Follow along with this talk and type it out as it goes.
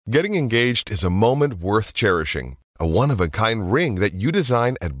Getting engaged is a moment worth cherishing. A one-of-a-kind ring that you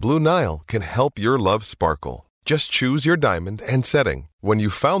design at Blue Nile can help your love sparkle. Just choose your diamond and setting. When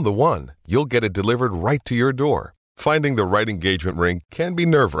you've found the one, you'll get it delivered right to your door. Finding the right engagement ring can be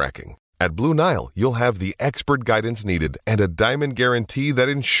nerve-wracking. At Blue Nile, you'll have the expert guidance needed and a diamond guarantee that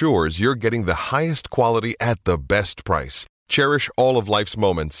ensures you're getting the highest quality at the best price. Cherish all of life's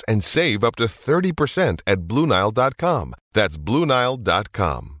moments and save up to 30% at BlueNile.com. That's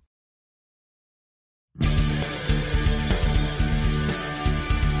BlueNile.com.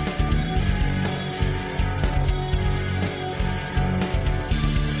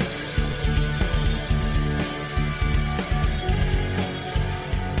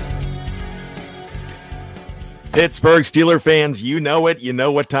 Pittsburgh Steelers fans, you know it. You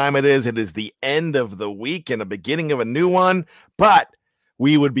know what time it is. It is the end of the week and the beginning of a new one. But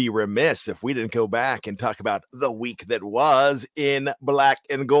we would be remiss if we didn't go back and talk about the week that was in Black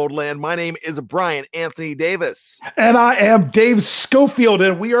and Gold Land. My name is Brian Anthony Davis. And I am Dave Schofield,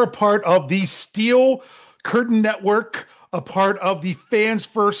 and we are part of the Steel Curtain Network, a part of the Fans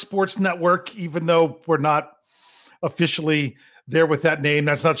First Sports Network, even though we're not officially there with that name.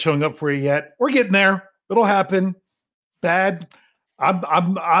 That's not showing up for you yet. We're getting there. It'll happen. Bad.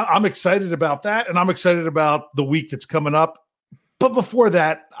 I'm excited about that, and I'm excited about the week that's coming up. But before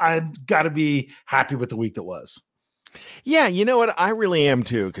that, I've got to be happy with the week that was. Yeah, you know what? I really am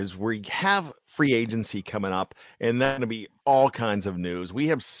too, because we have free agency coming up, and that's going to be all kinds of news. We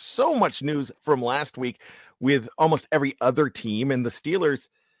have so much news from last week with almost every other team, and the Steelers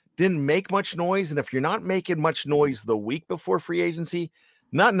didn't make much noise. And if you're not making much noise the week before free agency,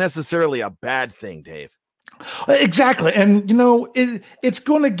 not necessarily a bad thing, Dave. Exactly. And, you know, it's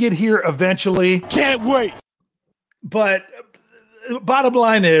going to get here eventually. Can't wait. But bottom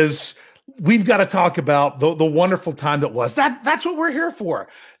line is we've got to talk about the wonderful time that was. That's what we're here for.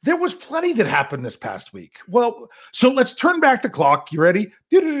 There was plenty that happened this past week. Well, so let's turn back the clock. You ready?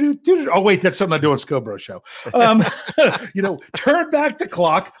 Oh, wait, that's something I do on Scobro Show. Turn back the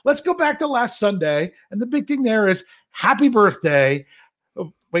clock. Let's go back to last Sunday. And the big thing there is happy birthday.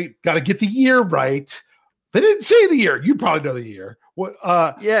 Oh, wait, got to get the year right. They didn't say the year. You probably know the year. What?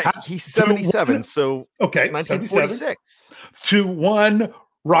 He's 77. So okay, 1946. To one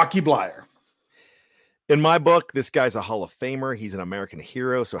Rocky Bleier. In my book, this guy's a Hall of Famer. He's an American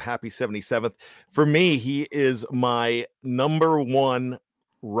hero. So happy 77th. For me, he is my number one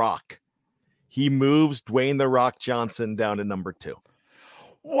Rock. He moves Dwayne "The Rock" Johnson down to number 2.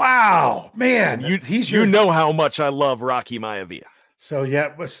 Wow, man. You know how much I love Rocky Maivia. So,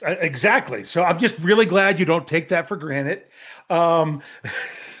 yeah, exactly. So I'm just really glad you don't take that for granted. Sorry,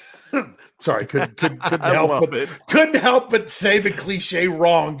 couldn't help but say the cliche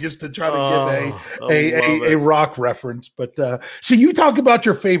wrong just to try to give a Rock reference. But so you talk about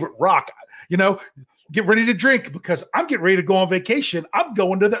your favorite Rock, get ready to drink because I'm getting ready to go on vacation. I'm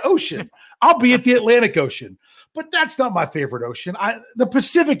going to the ocean. I'll be at the Atlantic Ocean. But that's not my favorite ocean. The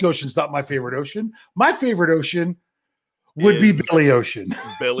Pacific Ocean's not my favorite ocean. My favorite ocean would be Billy Ocean.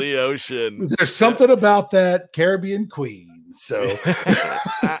 Billy Ocean. There's something about that Caribbean Queen. So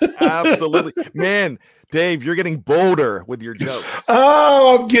absolutely. Man, Dave, you're getting bolder with your jokes.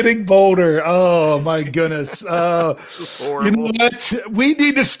 Oh, I'm getting bolder. Oh my goodness. You know what? We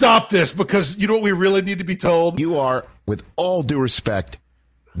need to stop this because you know what we really need to be told? You are, with all due respect,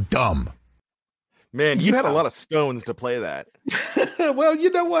 dumb. Man, you had a lot of stones to play that. Well, you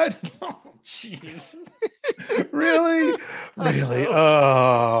know what? Oh, jeez. Really?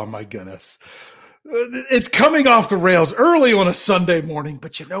 Oh, my goodness. It's coming off the rails early on a Sunday morning,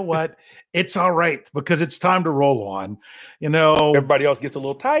 but you know what? It's all right because it's time to roll on. Everybody else gets a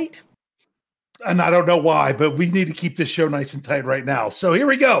little tight. And I don't know why, but we need to keep this show nice and tight right now. So here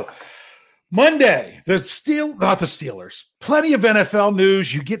we go. Monday, not the Steelers. Plenty of NFL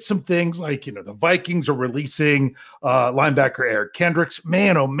news. You get some things like, the Vikings are releasing linebacker Eric Kendricks.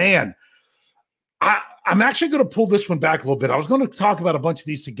 Man, oh man. I'm actually going to pull this one back a little bit. I was going to talk about a bunch of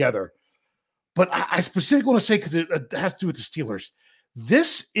these together, but I specifically want to say, because it has to do with the Steelers,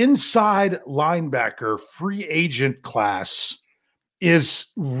 this inside linebacker free agent class is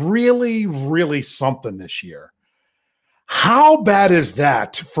really, really something this year. How bad is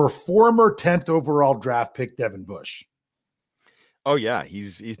that for former 10th overall draft pick Devin Bush? Oh yeah,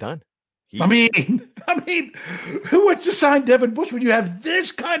 he's done. I mean, who wants to sign Devin Bush when you have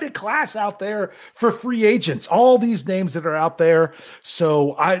this kind of class out there for free agents? All these names that are out there.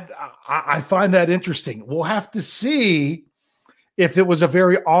 So I find that interesting. We'll have to see if it was a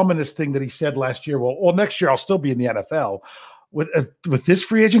very ominous thing that he said last year. Well, next year I'll still be in the NFL. With this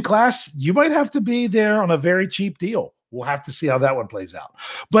free agent class, you might have to be there on a very cheap deal. we'll have to see how that one plays out.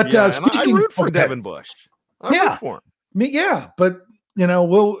 But Yeah, and speaking, I root for okay. Devin Bush. I root for him. But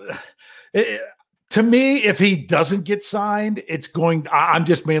to me, if he doesn't get signed, I'm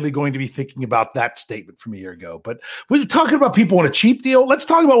just mainly going to be thinking about that statement from a year ago. But we're talking about people on a cheap deal. Let's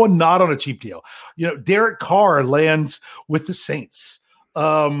talk about one not on a cheap deal. Derek Carr lands with the Saints.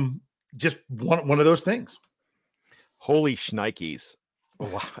 Just one of those things. Holy shnikes.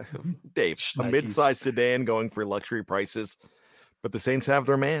 Wow. Dave, Shnikes. A mid-sized sedan going for luxury prices, but the Saints have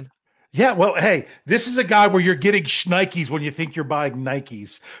their man. Yeah, well, hey, this is a guy where you're getting schnikes when you think you're buying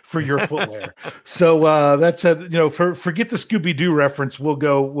Nikes for your footwear. So that's forget the Scooby-Doo reference. We'll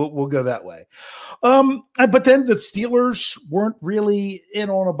go that way. But then the Steelers weren't really in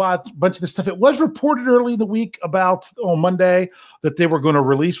on a bunch of this stuff. It was reported early in the week on Monday that they were going to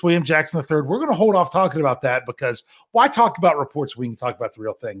release William Jackson III. We're going to hold off talking about that because why talk about reports when we can talk about the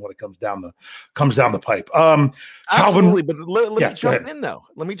real thing when it comes down the pipe. Absolutely, Calvin, but let me jump in though.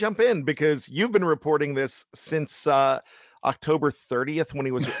 Let me jump in because you've been reporting this since October 30th when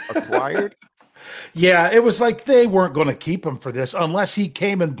he was acquired. Yeah, it was like they weren't going to keep him for this unless he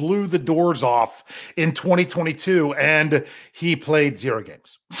came and blew the doors off in 2022 and he played 0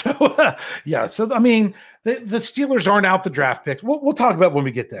 games. So, So, I mean, the Steelers aren't out the draft pick. We'll talk about when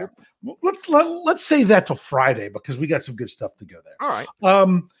we get there. Let's save that till Friday because we got some good stuff to go there. All right.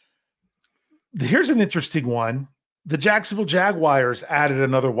 Here's an interesting one. The Jacksonville Jaguars added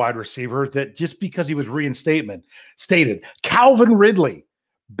another wide receiver that just because he was stated Calvin Ridley.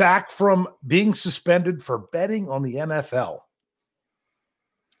 Back from being suspended for betting on the NFL.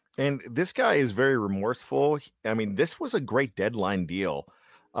 And this guy is very remorseful. I mean, this was a great deadline deal.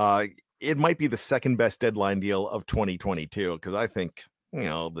 It might be the second best deadline deal of 2022 because I think,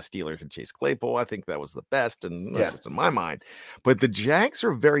 the Steelers and Chase Claypool, I think that was the best, and that's just in my mind. But the Jags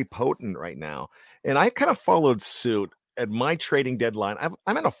are very potent right now. And I kind of followed suit. At my trading deadline,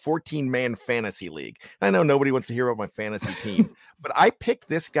 I'm in a 14-man fantasy league. I know nobody wants to hear about my fantasy team, but I picked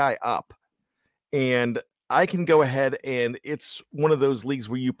this guy up, and I can go ahead and it's one of those leagues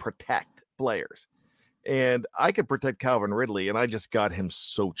where you protect players. And I could protect Calvin Ridley, and I just got him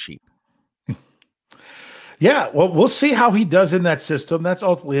so cheap. Yeah, well, we'll see how he does in that system. That's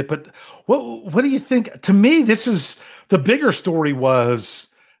ultimately it. But what do you think? To me, this is the bigger story was,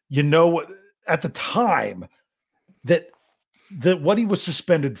 at the time, that what he was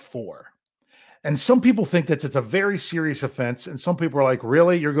suspended for. And some people think that it's a very serious offense. And some people are like,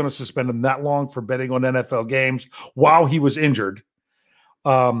 really? You're going to suspend him that long for betting on NFL games while he was injured?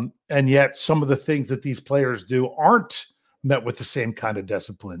 And yet some of the things that these players do aren't met with the same kind of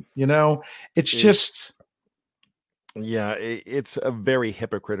discipline. It's just... Yeah, it's a very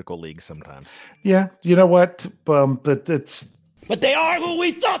hypocritical league sometimes. Yeah, you know what? But they are who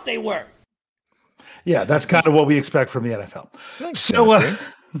we thought they were. Yeah, that's kind of what we expect from the NFL. Thanks, so,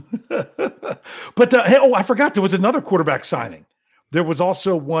 but I forgot there was another quarterback signing. There was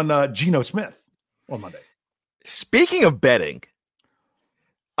also one Geno Smith on Monday. Speaking of betting,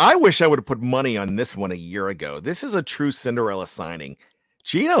 I wish I would have put money on this one a year ago. This is a true Cinderella signing.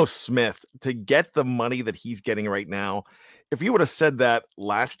 Geno Smith, to get the money that he's getting right now, if you would have said that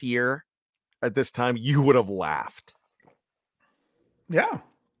last year at this time, you would have laughed. Yeah.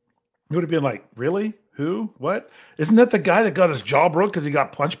 It would have been like, really? Who? What? Isn't that the guy that got his jaw broke because he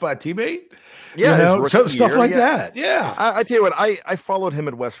got punched by a teammate? Yeah, stuff like that. Yeah. I tell you what, I followed him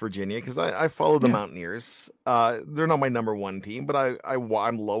at West Virginia because I follow the Mountaineers. They're not my number one team, but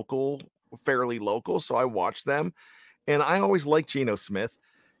I'm local, fairly local, so I watch them. And I always liked Geno Smith.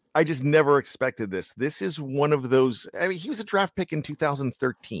 I just never expected this. This is one of those. I mean, he was a draft pick in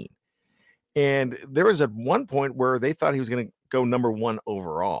 2013. And there was at one point where they thought he was going to go number 1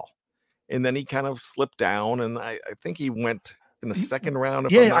 overall. And then he kind of slipped down. And I think he went in the second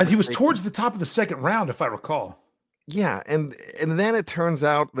round. He was towards the top of the second round, if I recall. Yeah. And then it turns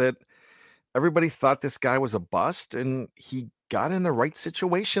out that everybody thought this guy was a bust. And he got in the right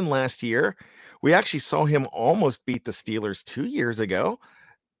situation last year. We actually saw him almost beat the Steelers 2 years ago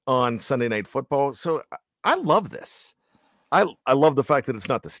on Sunday Night Football. So I love this. I love the fact that it's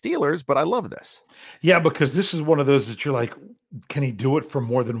not the Steelers, but I love this. Yeah, because this is one of those that you're like, can he do it for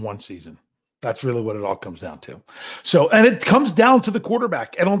more than one season? That's really what it all comes down to. So, and it comes down to the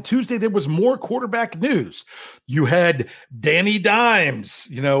quarterback. And on Tuesday, there was more quarterback news. You had Danny Dimes,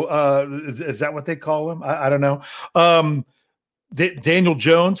 is that what they call him? I don't know. Daniel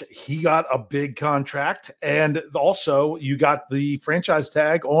Jones, he got a big contract. And also you got the franchise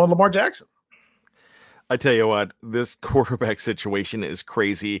tag on Lamar Jackson. I tell you what, this quarterback situation is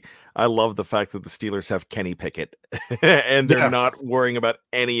crazy. I love the fact that the Steelers have Kenny Pickett and they're not worrying about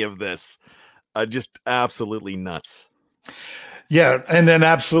any of this. Just absolutely nuts. Yeah, and then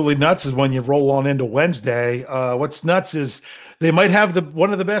absolutely nuts is when you roll on into Wednesday. What's nuts is they might have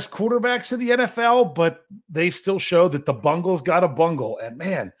one of the best quarterbacks in the NFL, but they still show that the bungle's got a bungle. And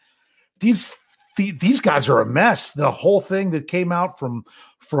man, these guys are a mess. The whole thing that came out from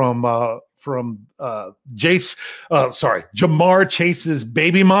Jamar Chase's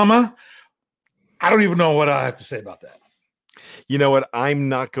baby mama. I don't even know what I have to say about that. You know what? I'm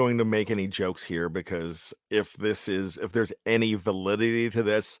not going to make any jokes here because if there's any validity to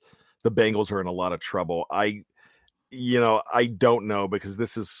this, the Bengals are in a lot of trouble. I don't know because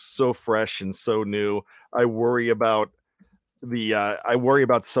this is so fresh and so new. I worry about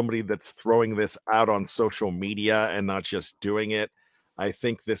somebody that's throwing this out on social media and not just doing it. I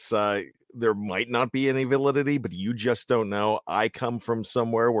think this there might not be any validity, but you just don't know. I come from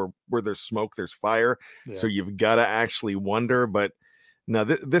somewhere where there's smoke, there's fire. Yeah. So you've got to actually wonder, but no,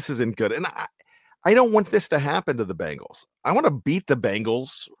 this isn't good. And I don't want this to happen to the Bengals. I want to beat the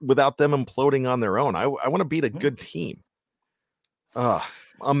Bengals without them imploding on their own. I want to beat a good team. A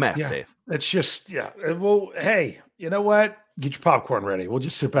mess, Dave. It's just, well, hey, you know what? Get your popcorn ready. We'll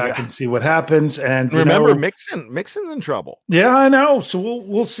just sit back and see what happens. And remember, Mixon's in trouble. Yeah, I know. So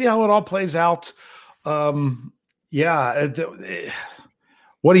we'll see how it all plays out. What do you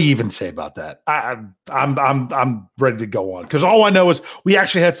even say about that? I'm ready to go on because all I know is we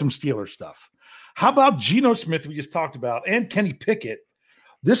actually had some Steelers stuff. How about Geno Smith? We just talked about and Kenny Pickett.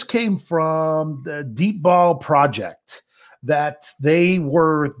 This came from the Deep Ball Project. That they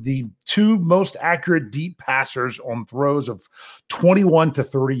were the two most accurate deep passers on throws of 21 to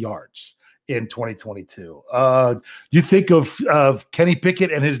 30 yards in 2022. You think of Kenny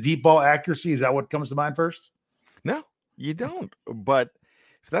Pickett and his deep ball accuracy? Is that what comes to mind first? No, you don't. But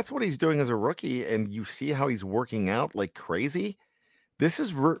if that's what he's doing as a rookie and you see how he's working out like crazy, this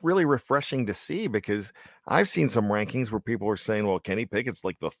is really refreshing to see because I've seen some rankings where people are saying, well, Kenny Pickett's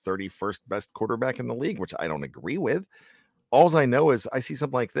like the 31st best quarterback in the league, which I don't agree with. All I know is I see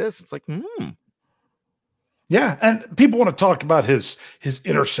something like this. It's like, Yeah, and people want to talk about his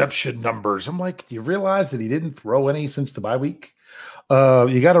interception numbers. I'm like, do you realize that he didn't throw any since the bye week?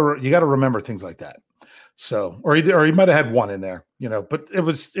 You got to remember things like that. So, or he might have had one in there, but it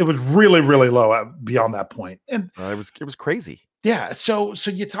was really, really low beyond that point. And it was crazy. Yeah. So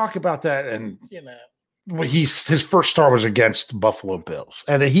you talk about that, and his first start was against Buffalo Bills,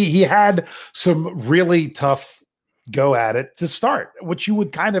 and he had some really tough go at it to start, which you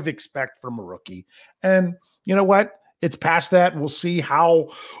would kind of expect from a rookie. And you know what? It's past that. We'll see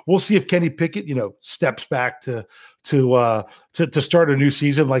if Kenny Pickett, steps back to start a new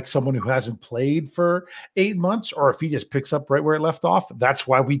season like someone who hasn't played for 8 months, or if he just picks up right where it left off. That's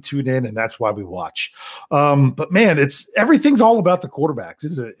why we tune in and that's why we watch. But man, everything's all about the quarterbacks,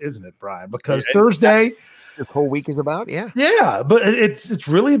 isn't it, Brian? Because Thursday. This whole week is about, yeah, but it's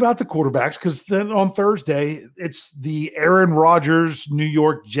really about the quarterbacks because then on Thursday it's the Aaron Rodgers New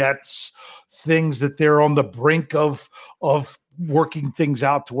York Jets things that they're on the brink of working things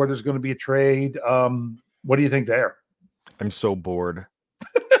out to where there's going to be a trade. What do you think there? I'm so bored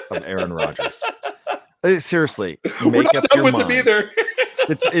of Aaron Rodgers. Seriously, we're not done with him either.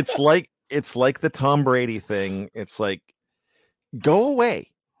 it's like the Tom Brady thing. It's like, go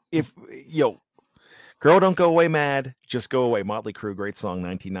away. If Girl, don't go away mad. Just go away. Motley Crue, great song,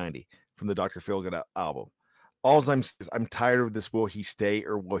 1990 from the Dr. Feelgood album. I'm tired of this will he stay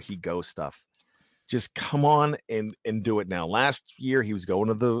or will he go stuff. Just come on and do it now. Last year, he was going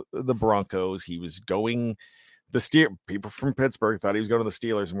to the Broncos. He was going people from Pittsburgh thought he was going to the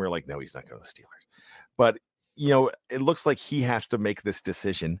Steelers, and we were like, no, he's not going to the Steelers. But, it looks like he has to make this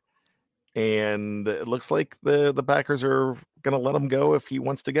decision. And it looks like the Packers are going to let him go if he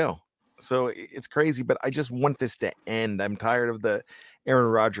wants to go. So it's crazy, but I just want this to end. I'm tired of the Aaron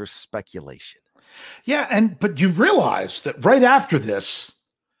Rodgers speculation. Yeah, but you realize that right after this,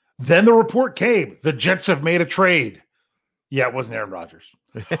 then the report came. The Jets have made a trade. Yeah, it wasn't Aaron Rodgers,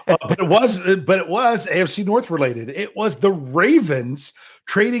 but it was AFC North related. It was the Ravens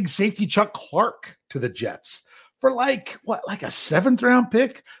trading safety Chuck Clark to the Jets for like a 7th round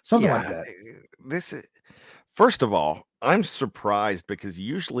pick, something like that. First of all, I'm surprised because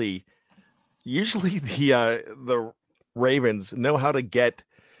usually the Ravens know how to get.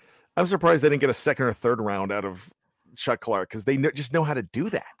 I'm surprised they didn't get a 2nd or 3rd round out of Chuck Clark because they just know how to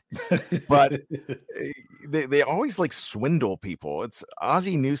do that. But they always like swindle people. It's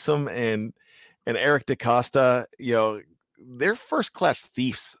Ozzie Newsome and Eric DeCosta. They're first class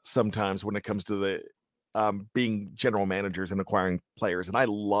thieves sometimes when it comes to the being general managers and acquiring players. And I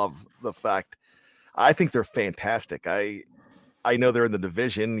love the fact. I think they're fantastic. I know they're in the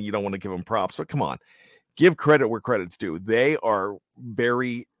division. You don't want to give them props, but come on. give credit where credit's due. They are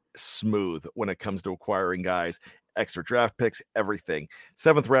very smooth when it comes to acquiring guys, extra draft picks, everything.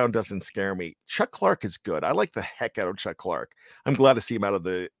 7th round doesn't scare me. Chuck Clark is good. I like the heck out of Chuck Clark. I'm glad to see him out of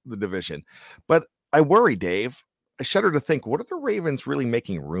the division. But I worry, Dave. I shudder to think, what are the Ravens really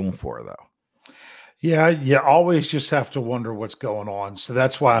making room for, though? Yeah, you always just have to wonder what's going on. So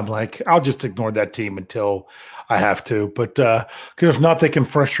that's why I'm like, I'll just ignore that team until I have to. But because if not, they can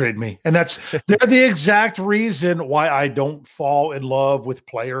frustrate me. And they're the exact reason why I don't fall in love with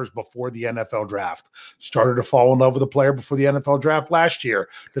players before the NFL draft. Started to fall in love with a player before the NFL draft last year.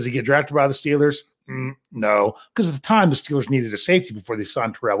 Does he get drafted by the Steelers? No, because at the time the Steelers needed a safety before they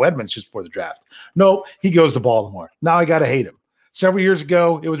signed Terrell Edmonds just before the draft. No, he goes to Baltimore. Now I got to hate him. Several years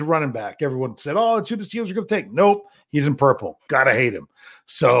ago, it was a running back. Everyone said, oh, it's who the Steelers are going to take. Nope, he's in purple. Got to hate him.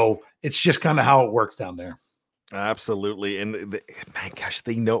 So it's just kind of how it works down there. Absolutely. And man, gosh,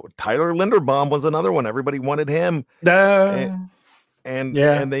 they know Tyler Linderbaum was another one. Everybody wanted him. And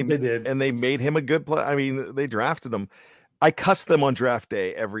they did. And they made him a good play. I mean, they drafted him. I cuss them on draft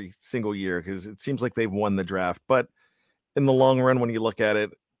day every single year because it seems like they've won the draft. But in the long run, when you look at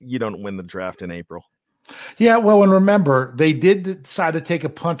it, you don't win the draft in April. Yeah, well, and remember, they did decide to take a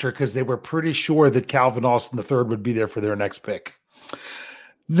punter because they were pretty sure that Calvin Austin III would be there for their next pick.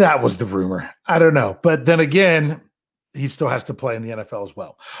 That was the rumor. I don't know. But then again, he still has to play in the NFL as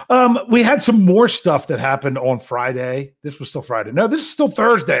well. We had some more stuff that happened on Friday. This was still Friday. No, this is still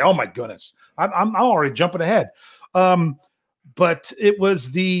Thursday. Oh, my goodness. I'm already jumping ahead. But it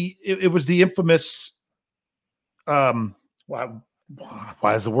was the infamous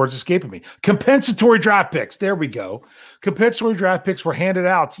why is the words escaping me? Compensatory draft picks. There we go. Compensatory draft picks were handed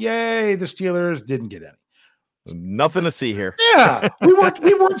out. Yay, the Steelers didn't get any. Nothing to see here. Yeah, we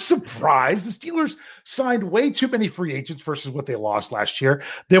weren't surprised. The Steelers signed way too many free agents versus what they lost last year.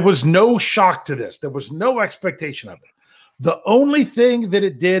 There was no shock to this. There was no expectation of it. The only thing that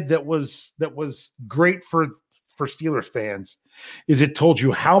it did that was great for Steelers fans is it told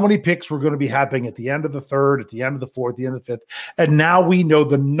you how many picks were going to be happening at the end of the 3rd, at the end of the 4th, the end of the 5th. And now we know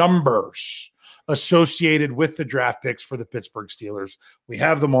the numbers associated with the draft picks for the Pittsburgh Steelers. We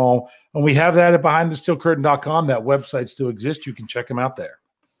have them all. And we have that at BehindTheSteelCurtain.com. That website still exists. You can check them out there.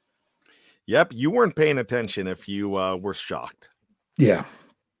 Yep. You weren't paying attention if you were shocked. Yeah.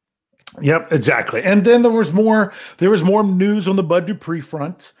 Yep, exactly. And then there was more news on the Bud Dupree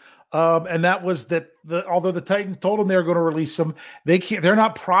front. And that was that although the Titans told them they were going to release them, they're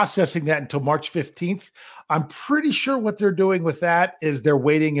not processing that until March 15th. I'm pretty sure what they're doing with that is they're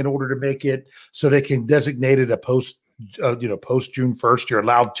waiting in order to make it so they can designate it a post June 1st. You're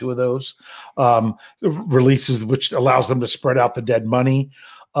allowed 2 of those releases, which allows them to spread out the dead money.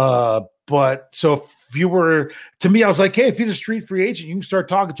 But so if you were, to me, I was like, hey, if he's a street free agent, you can start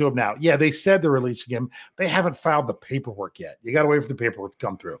talking to him now. Yeah, they said they're releasing him. They haven't filed the paperwork yet. You got to wait for the paperwork to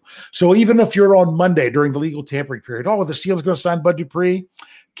come through. So even if you're on Monday during the legal tampering period, the Steelers going to sign Bud Dupree,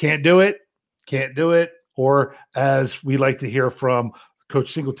 can't do it. Or as we like to hear from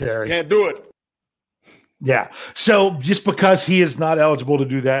Coach Singletary, can't do it. Yeah. So just because he is not eligible to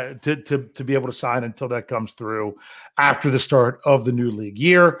do that, to be able to sign until that comes through after the start of the new league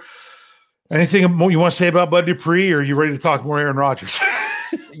year. Anything more you want to say about Bud Dupree, or are you ready to talk more Aaron Rodgers?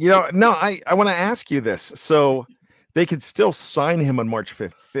 No, I want to ask you this. So they could still sign him on March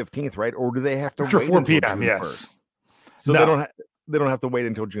 15th, right? Or do they have to wait 4 p.m. June Yes. 1st? So no. They don't have to wait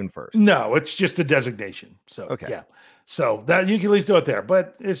until June 1st. No, it's just a designation. So okay. Yeah. So that you can at least do it there,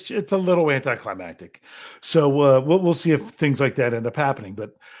 but it's a little anticlimactic. So we'll see if things like that end up happening.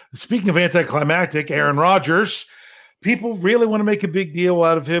 But speaking of anticlimactic, Aaron Rodgers, people really want to make a big deal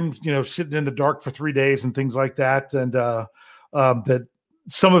out of him, sitting in the dark for 3 days and things like that. And that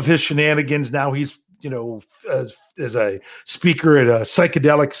some of his shenanigans now he's, as a speaker at a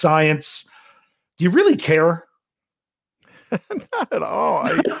psychedelic science. Do you really care? Not at all.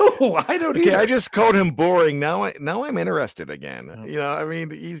 I don't. Okay, I just called him boring. Now I'm interested again.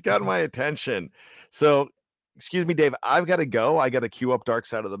 He's got my attention. So, excuse me, Dave. I've got to go. I got to queue up Dark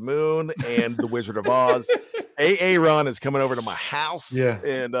Side of the Moon and The Wizard of Oz. Aaron is coming over to my house,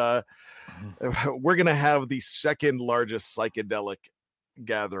 and we're gonna have the second largest psychedelic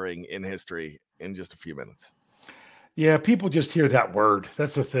gathering in history in just a few minutes. Yeah, people just hear that word.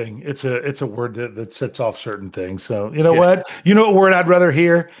 That's the thing. It's a word that sets off certain things. So what? You know what word I'd rather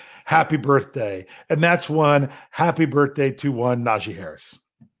hear? Happy birthday. And that's one. Happy birthday to one Najee Harris.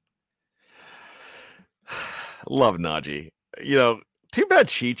 Love Najee. Too bad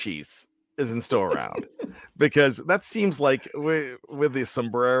Chi-Chi's isn't still around because that seems like with the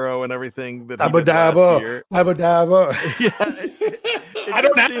sombrero and everything that he did last year. Abba. Yeah. I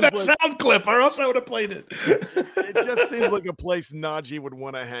don't have that sound clip, or else I would have played it. It just seems like a place Najee would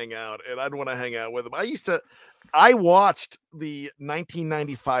want to hang out, and I'd want to hang out with him. I watched the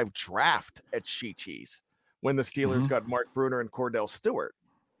 1995 draft at Chi-Chi's when the Steelers got Mark Bruner and Cordell Stewart.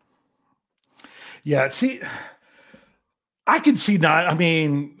 Yeah, see, I can see not. I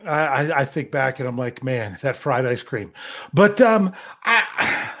mean, I think back and I'm like, man, that fried ice cream. But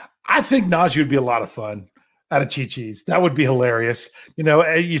I think Najee would be a lot of fun at a Chi-Chi's. That would be hilarious. You know,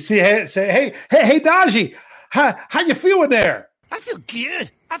 you see, say, hey, Najee, how you feeling there? I feel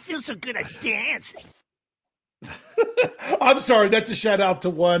good. I feel so good I dance. I'm sorry, that's a shout out to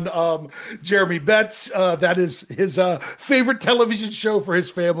one Jeremy Betts. That is his favorite television show for his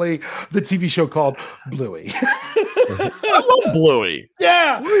family, the TV show called Bluey. I love Bluey.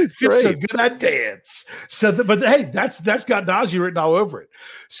 Yeah, Bluey's feels so great. good at dance. So, but hey, that's got Najee written all over it.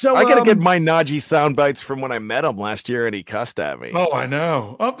 So I gotta get my Najee sound bites from when I met him last year, and he cussed at me. Oh, I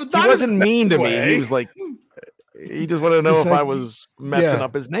know. He wasn't mean to me. He was like, he just wanted to know if I was messing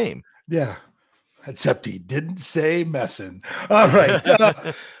up his name. Yeah. Except he didn't say messing. All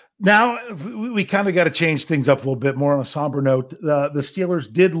right. Now we kind of got to change things up a little bit more on a somber note. The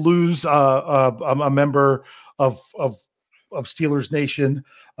Steelers did lose a member of Steelers Nation,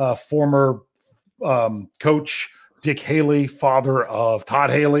 former coach Dick Haley, father of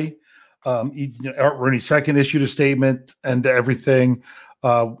Todd Haley. Art Rooney II issued a statement and everything.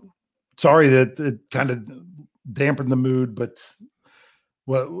 Sorry that it kind of dampened the mood, but.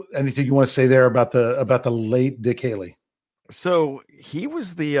 Well, anything you want to say there about the late Dick Haley? So he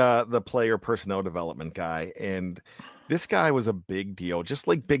was the player personnel development guy, and this guy was a big deal, just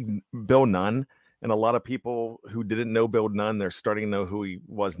like Big Bill Nunn. And a lot of people who didn't know Bill Nunn, they're starting to know who he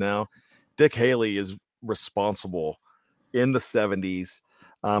was now. Dick Haley is responsible in the 70s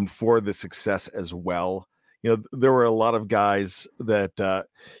for the success as well. You know, there were a lot of guys that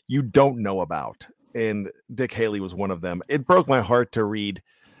you don't know about. And Dick Haley was one of them. It broke my heart to read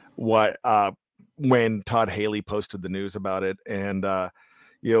what when Todd Haley posted the news about it. And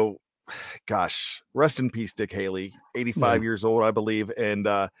you know, gosh, rest in peace, Dick Haley, 85 years old, I believe. And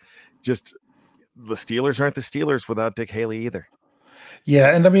just the Steelers aren't the Steelers without Dick Haley either.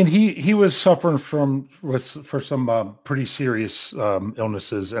 Yeah, and I mean he was suffering for some pretty serious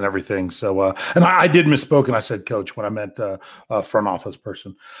illnesses and everything. So and I did misspoke and I said coach when I meant front office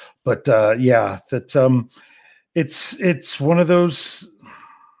person. But yeah, that it's one of those.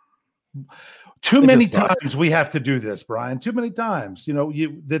 Too many times we have to do this, Brian. Too many times, you know,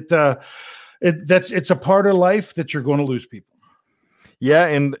 it's a part of life that you're going to lose people. Yeah,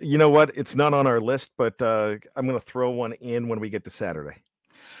 and you know what? It's not on our list, but I'm going to throw one in when we get to Saturday.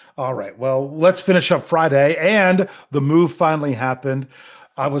 All right. Well, let's finish up Friday, and the move finally happened.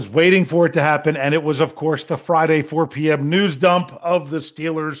 I was waiting for it to happen, and it was, of course, the Friday 4 p.m. news dump of the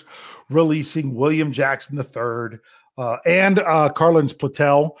Steelers releasing William Jackson III and Carlins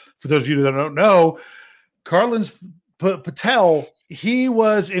Patel. For those of you that don't know, Carlins Patel, he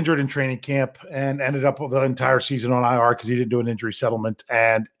was injured in training camp and ended up with the entire season on IR because he didn't do an injury settlement,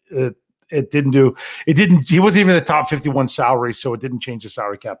 and he wasn't even the top 51 salary, so it didn't change the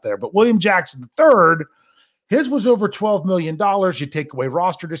salary cap there. But William Jackson III, his was over $12 million. You take away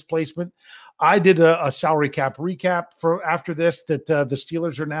roster displacement. I did a salary cap recap for after this that the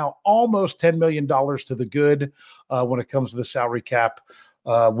Steelers are now almost $10 million to the good when it comes to the salary cap.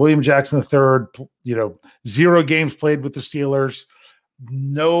 William Jackson III, 0 games played with the Steelers.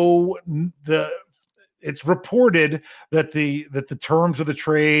 It's reported that the terms of the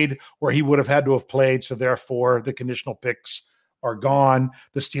trade where he would have had to have played, so therefore the conditional picks are gone.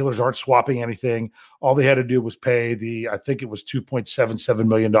 The Steelers aren't swapping anything. All they had to do was pay I think it was $2.77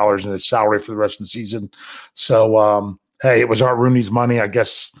 million in his salary for the rest of the season. So, hey, it was Art Rooney's money. I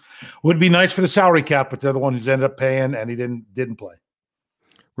guess would be nice for the salary cap, but they're the one who's ended up paying, and he didn't play.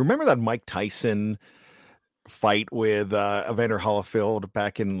 Remember that Mike Tyson fight with Evander Holyfield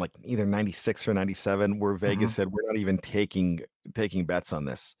back in like either 96 or 97, where Vegas said, we're not even taking bets on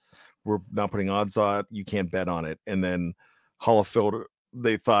this. We're not putting odds on it. You can't bet on it. And then Holyfield,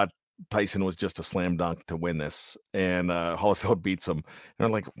 they thought Tyson was just a slam dunk to win this, and Holyfield beats him. And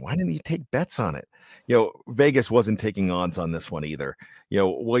I'm like, why didn't you take bets on it? Vegas wasn't taking odds on this one either.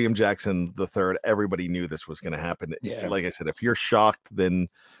 William Jackson III, everybody knew this was going to happen. Yeah. Like I said, if you're shocked, then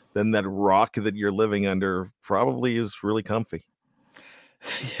that rock that you're living under probably is really comfy.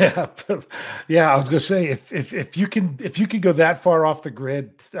 Yeah. I was going to say, if you can go that far off the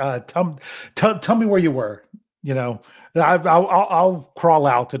grid, tell me where you were. You know, I'll crawl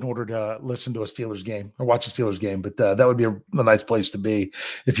out in order to listen to a Steelers game or watch a Steelers game, but that would be a nice place to be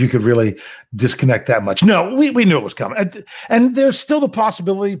if you could really disconnect that much. No, we knew it was coming. And there's still the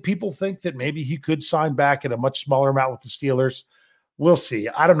possibility people think that maybe he could sign back at a much smaller amount with the Steelers. We'll see.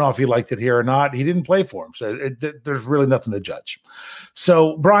 I don't know if he liked it here or not. He didn't play for him, so there's really nothing to judge.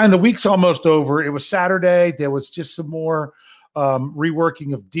 So, Brian, the week's almost over. It was Saturday. There was just some more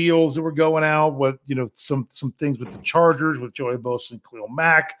reworking of deals that were going out with, some things with the Chargers with Joey Bosa and Khalil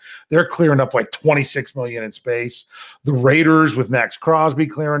Mack. They're clearing up like $26 million in space. The Raiders with Max Crosby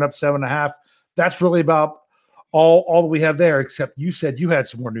clearing up $7.5 million. That's really about all that we have there, except you said you had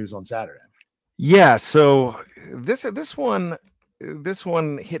some more news on Saturday. Yeah, so this one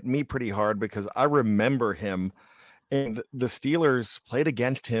hit me pretty hard because I remember him, and the Steelers played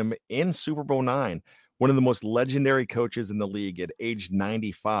against him in Super Bowl IX. One of the most legendary coaches in the league at age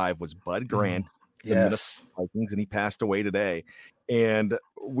 95 was Bud Grant, the Minnesota Vikings, and he passed away today. And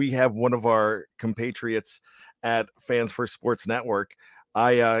we have one of our compatriots at Fans First Sports Network.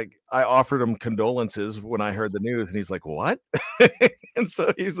 I offered him condolences when I heard the news, and he's like, "What?" And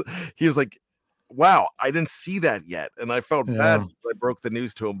so he was like, "Wow, I didn't see that yet," and I felt bad. I broke the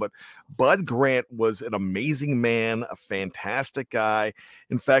news to him, but Bud Grant was an amazing man, a fantastic guy.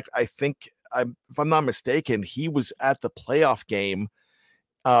 In fact, I think, if I'm not mistaken, he was at the playoff game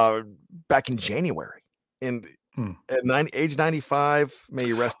back in January. And at age 95, may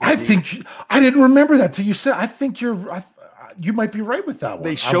you rest in peace. I didn't remember that till you said. I think you might be right with that one.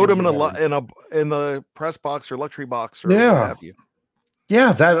 They showed him in the press box or luxury box or what have you.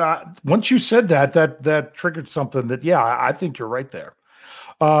 Yeah, that once you said that triggered something that, I think you're right there.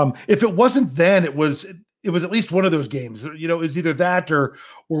 If it wasn't then, it was at least one of those games. It was either that or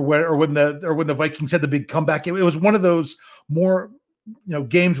when the Vikings had the big comeback. It was one of those more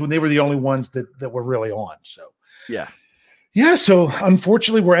games when they were the only ones that were really on. So yeah. So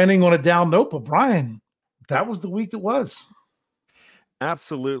unfortunately, we're ending on a down note. But Brian, that was the week it was.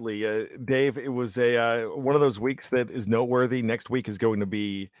 Absolutely, Dave. It was one of those weeks that is noteworthy. Next week is going to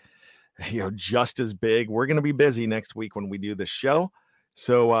be, just as big. We're going to be busy next week when we do this show.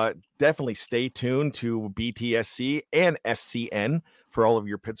 So definitely stay tuned to BTSC and SCN for all of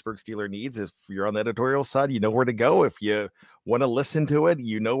your Pittsburgh Steelers needs. If you're on the editorial side, you know where to go. If you want to listen to it,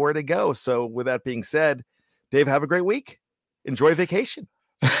 you know where to go. So with that being said, Dave, have a great week. Enjoy vacation.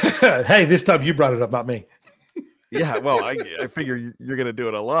 Hey, this time you brought it up, not me. Yeah, well, I figure you're going to do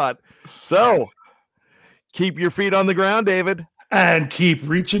it a lot. So keep your feet on the ground, David. And keep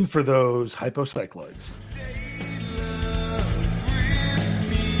reaching for those hypocycloids.